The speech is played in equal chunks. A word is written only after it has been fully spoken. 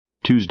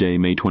Tuesday,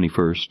 May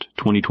 21st,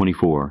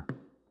 2024.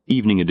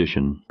 Evening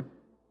edition.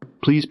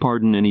 Please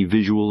pardon any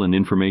visual and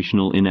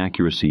informational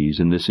inaccuracies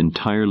in this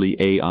entirely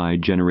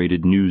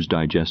AI-generated News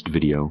Digest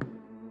video.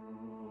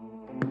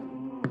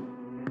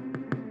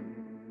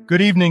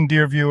 Good evening,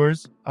 dear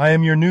viewers. I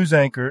am your news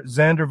anchor,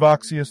 Xander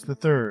Voxius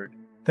III.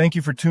 Thank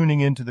you for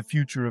tuning in to the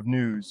future of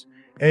news,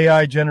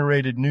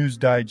 AI-generated News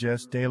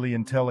Digest Daily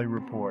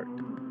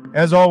Intellireport.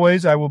 As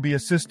always, I will be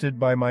assisted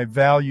by my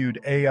valued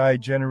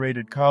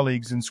AI-generated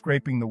colleagues in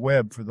scraping the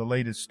web for the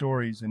latest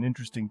stories and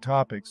interesting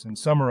topics and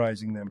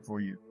summarizing them for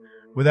you.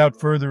 Without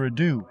further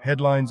ado,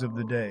 headlines of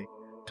the day.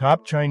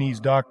 Top Chinese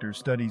doctor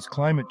studies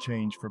climate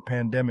change for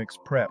pandemics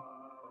prep.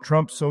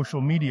 Trump's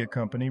social media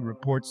company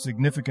reports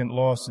significant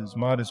losses,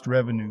 modest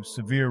revenue,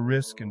 severe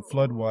risk, and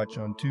flood watch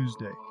on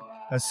Tuesday.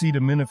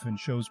 Acetaminophen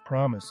shows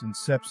promise in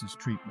sepsis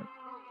treatment.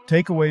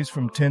 Takeaways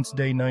from tense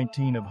day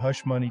 19 of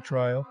hush money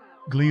trial.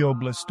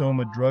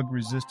 Glioblastoma drug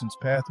resistance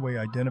pathway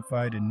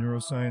identified in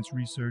neuroscience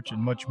research,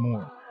 and much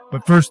more.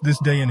 But first, this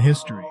day in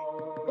history.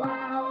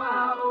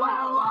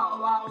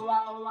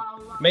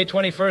 May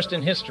 21st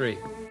in history.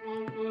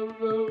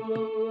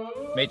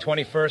 May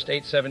 21st,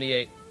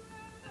 878.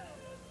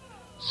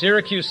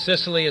 Syracuse,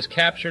 Sicily is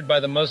captured by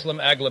the Muslim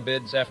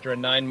Aghlabids after a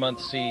 9-month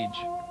siege.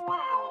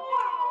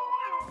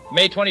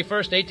 May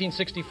 21st,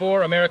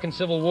 1864, American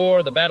Civil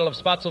War, the Battle of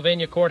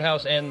Spotsylvania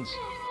Courthouse ends.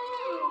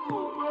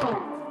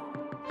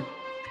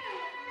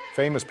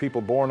 Famous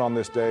people born on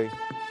this day.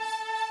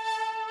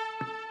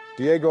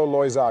 Diego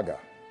Loizaga.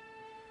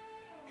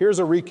 Here's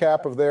a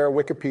recap of their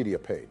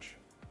Wikipedia page.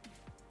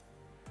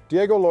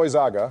 Diego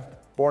Loizaga,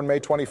 born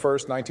May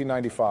 21st,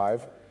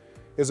 1995,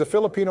 is a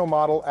Filipino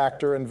model,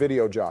 actor, and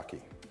video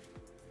jockey.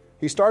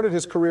 He started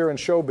his career in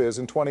showbiz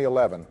in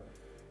 2011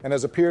 and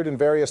has appeared in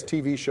various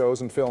TV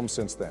shows and films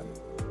since then.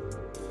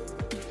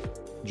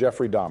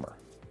 Jeffrey Dahmer.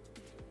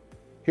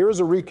 Here is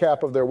a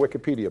recap of their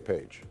Wikipedia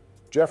page.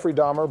 Jeffrey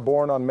Dahmer,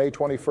 born on May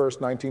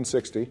 21st,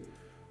 1960,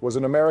 was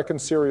an American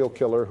serial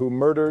killer who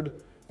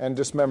murdered and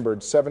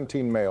dismembered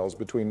 17 males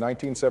between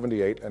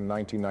 1978 and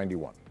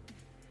 1991.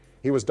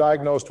 He was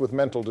diagnosed with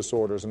mental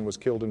disorders and was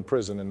killed in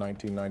prison in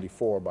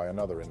 1994 by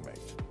another inmate.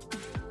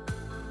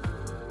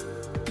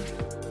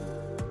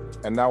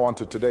 And now on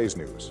to today's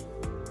news.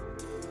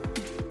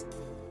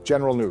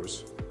 General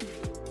news.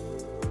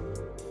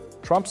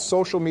 Trump's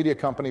social media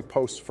company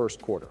posts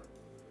first quarter.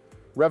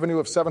 Revenue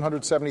of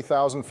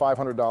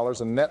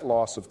 $770,500 and net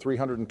loss of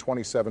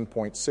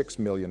 $327.6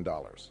 million.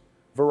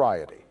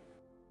 Variety.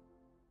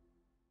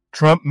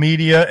 Trump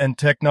Media and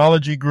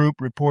Technology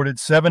Group reported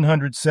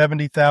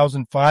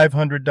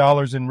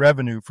 $770,500 in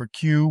revenue for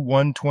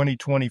Q1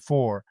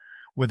 2024,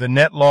 with a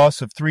net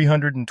loss of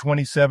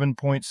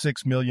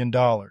 $327.6 million.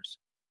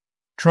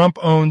 Trump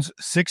owns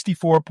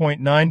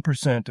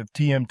 64.9% of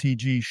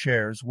TMTG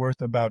shares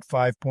worth about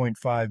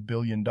 $5.5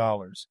 billion.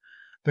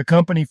 The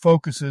company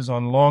focuses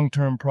on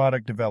long-term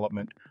product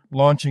development,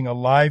 launching a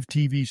live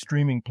TV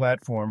streaming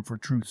platform for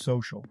Truth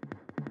Social.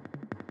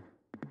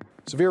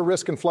 Severe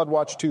risk and flood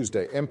watch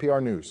Tuesday,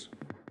 NPR News.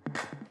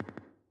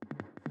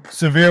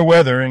 Severe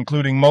weather,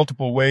 including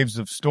multiple waves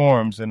of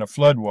storms and a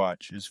flood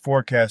watch, is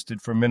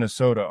forecasted for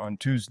Minnesota on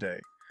Tuesday.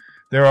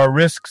 There are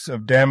risks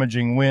of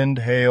damaging wind,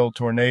 hail,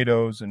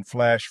 tornadoes, and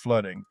flash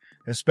flooding,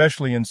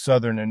 especially in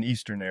southern and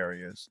eastern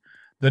areas.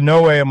 The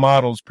NOAA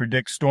models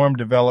predict storm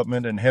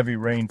development and heavy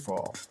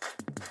rainfall.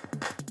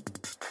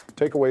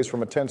 Takeaways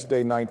from a tense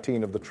day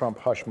 19 of the Trump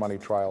hush money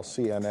trial,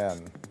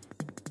 CNN.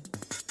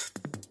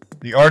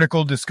 The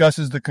article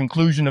discusses the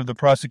conclusion of the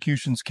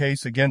prosecution's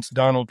case against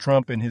Donald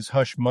Trump in his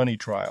hush money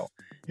trial.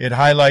 It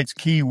highlights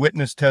key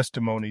witness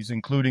testimonies,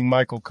 including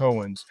Michael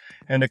Cohen's,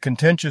 and a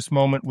contentious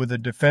moment with a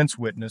defense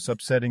witness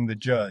upsetting the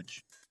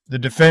judge. The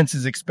defense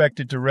is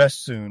expected to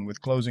rest soon,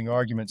 with closing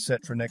arguments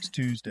set for next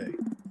Tuesday.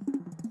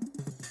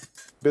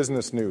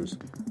 Business news.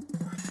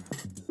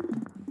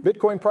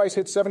 Bitcoin price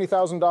hit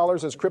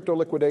 $70,000 as crypto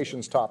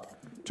liquidations top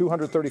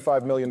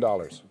 $235 million.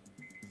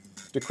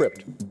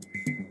 Decrypt.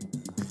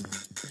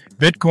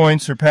 Bitcoin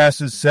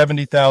surpasses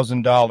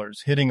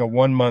 $70,000, hitting a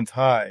one-month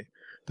high.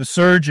 The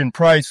surge in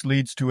price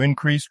leads to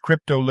increased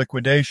crypto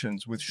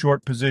liquidations, with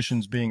short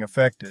positions being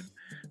affected.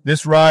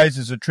 This rise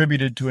is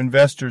attributed to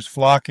investors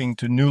flocking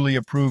to newly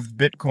approved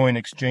Bitcoin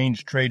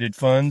exchange-traded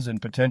funds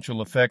and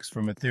potential effects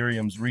from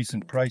Ethereum's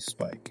recent price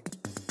spike.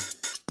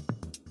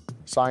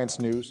 Science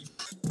news.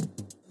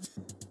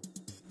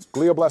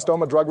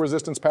 Glioblastoma drug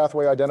resistance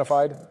pathway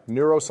identified.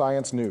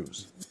 Neuroscience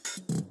news.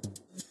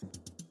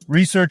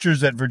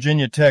 Researchers at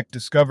Virginia Tech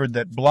discovered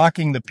that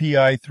blocking the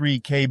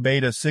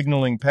PI3K-beta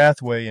signaling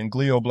pathway in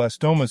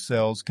glioblastoma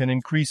cells can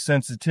increase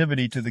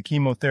sensitivity to the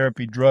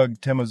chemotherapy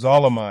drug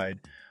temozolomide,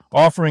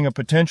 offering a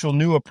potential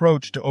new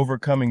approach to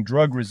overcoming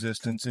drug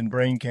resistance in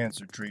brain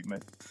cancer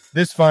treatment.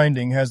 This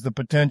finding has the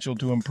potential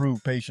to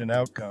improve patient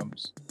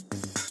outcomes.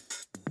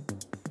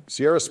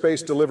 Sierra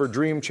Space delivered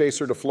Dream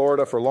Chaser to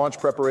Florida for launch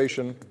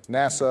preparation.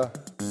 NASA.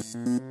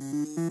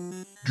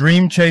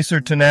 Dream Chaser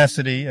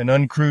Tenacity, an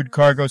uncrewed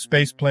cargo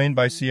spaceplane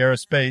by Sierra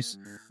Space,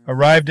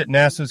 arrived at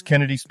NASA's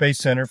Kennedy Space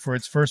Center for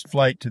its first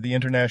flight to the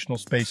International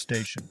Space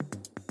Station.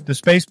 The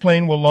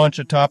spaceplane will launch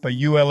atop a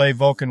ULA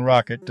Vulcan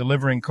rocket,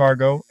 delivering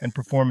cargo and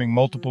performing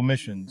multiple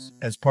missions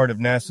as part of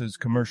NASA's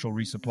commercial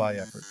resupply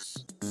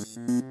efforts.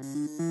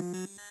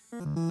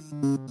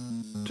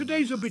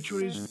 Today's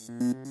obituaries.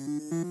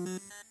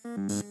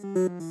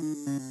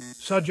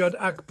 Sajjad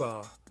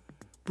Akbar.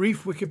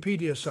 Brief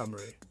Wikipedia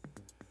summary.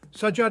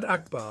 Sajjad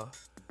Akbar,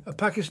 a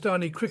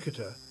Pakistani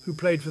cricketer who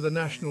played for the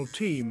national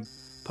team,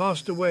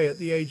 passed away at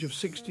the age of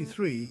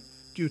 63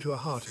 due to a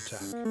heart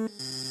attack.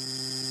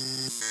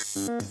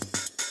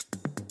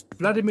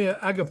 Vladimir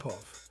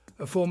Agapov,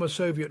 a former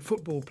Soviet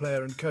football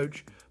player and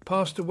coach,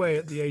 passed away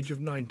at the age of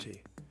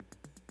 90.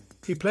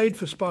 He played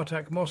for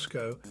Spartak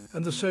Moscow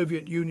and the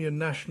Soviet Union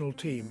national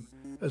team,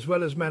 as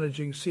well as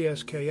managing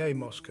CSKA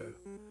Moscow.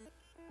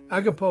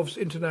 Agapov's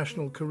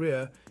international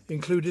career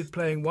included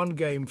playing one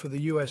game for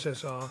the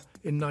USSR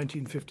in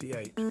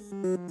 1958.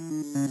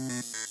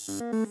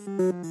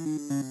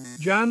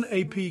 Jan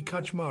A.P.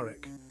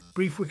 Kaczmarek,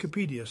 brief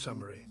Wikipedia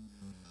summary.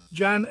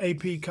 Jan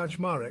A.P.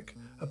 Kaczmarek,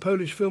 a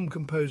Polish film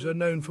composer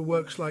known for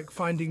works like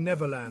Finding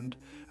Neverland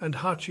and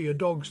Hachi, A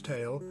Dog's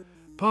Tale,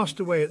 passed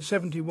away at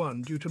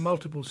 71 due to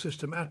multiple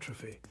system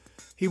atrophy.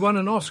 He won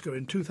an Oscar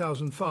in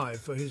 2005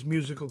 for his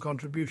musical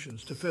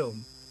contributions to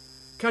film.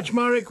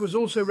 Kaczmarek was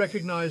also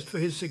recognized for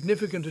his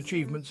significant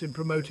achievements in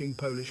promoting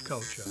Polish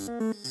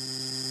culture.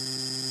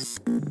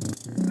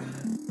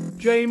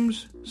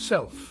 James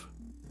Self.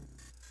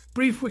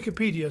 Brief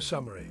Wikipedia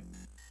summary.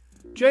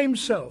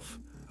 James Self,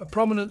 a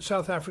prominent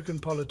South African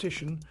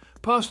politician,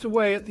 passed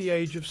away at the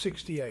age of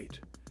 68.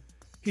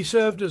 He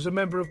served as a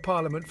Member of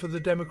Parliament for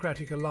the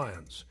Democratic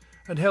Alliance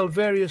and held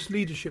various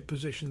leadership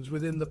positions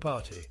within the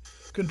party,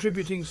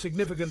 contributing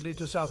significantly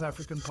to South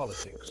African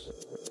politics.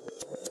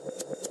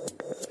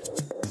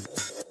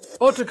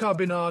 Otakar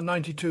Binar,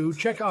 92,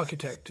 Czech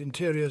architect,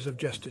 interiors of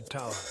Jested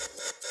Tower.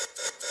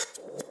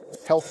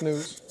 Health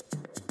news.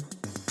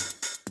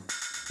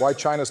 Why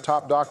China's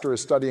top doctor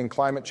is studying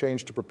climate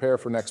change to prepare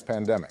for next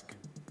pandemic.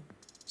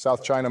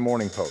 South China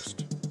Morning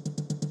Post.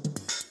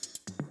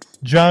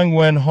 Zhang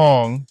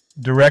Wenhong,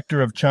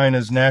 director of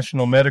China's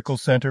National Medical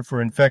Center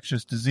for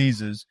Infectious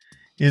Diseases,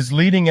 is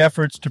leading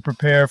efforts to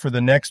prepare for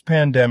the next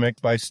pandemic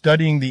by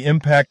studying the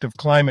impact of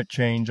climate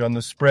change on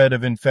the spread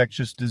of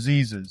infectious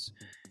diseases.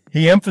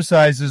 He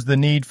emphasizes the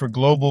need for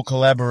global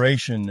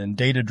collaboration and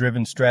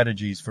data-driven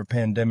strategies for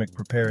pandemic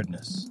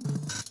preparedness.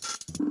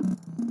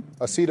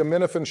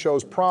 Acetaminophen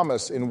shows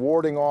promise in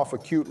warding off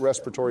acute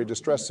respiratory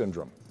distress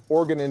syndrome,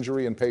 organ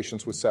injury in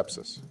patients with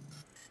sepsis.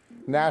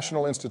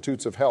 National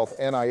Institutes of Health,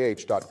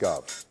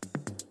 NIH.gov.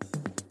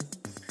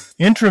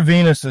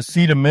 Intravenous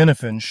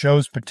acetaminophen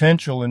shows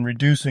potential in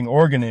reducing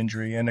organ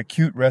injury and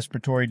acute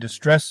respiratory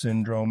distress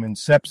syndrome in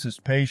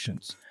sepsis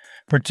patients,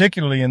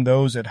 particularly in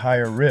those at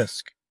higher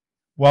risk.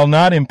 While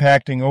not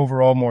impacting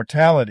overall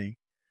mortality,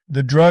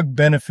 the drug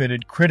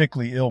benefited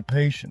critically ill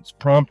patients,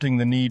 prompting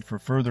the need for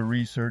further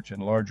research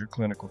and larger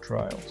clinical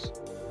trials.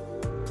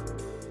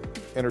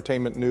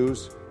 Entertainment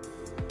news.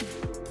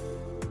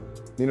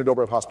 Nina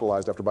Dobrev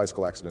hospitalized after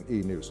bicycle accident.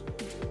 E! News.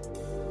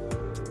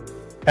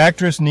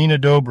 Actress Nina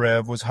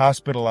Dobrev was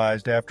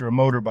hospitalized after a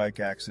motorbike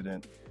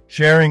accident,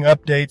 sharing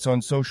updates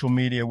on social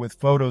media with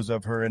photos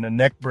of her in a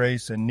neck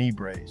brace and knee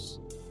brace.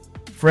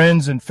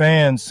 Friends and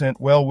fans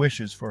sent well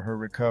wishes for her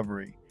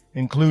recovery,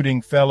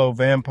 including fellow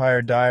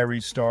Vampire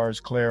Diaries stars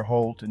Claire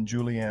Holt and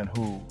Julianne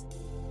Hough.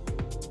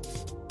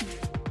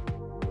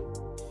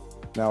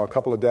 Now a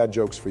couple of dad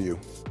jokes for you.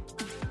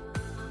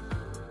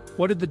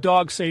 What did the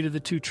dog say to the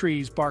two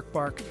trees? Bark,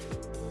 bark.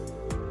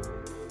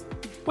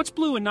 What's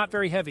blue and not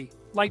very heavy?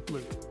 Light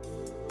blue.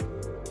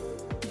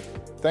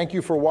 Thank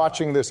you for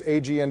watching this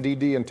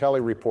AGNDD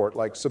Intellireport.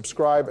 Like,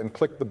 subscribe, and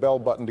click the bell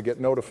button to get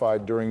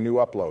notified during new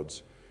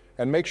uploads.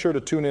 And make sure to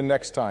tune in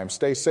next time.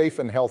 Stay safe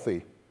and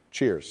healthy.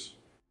 Cheers.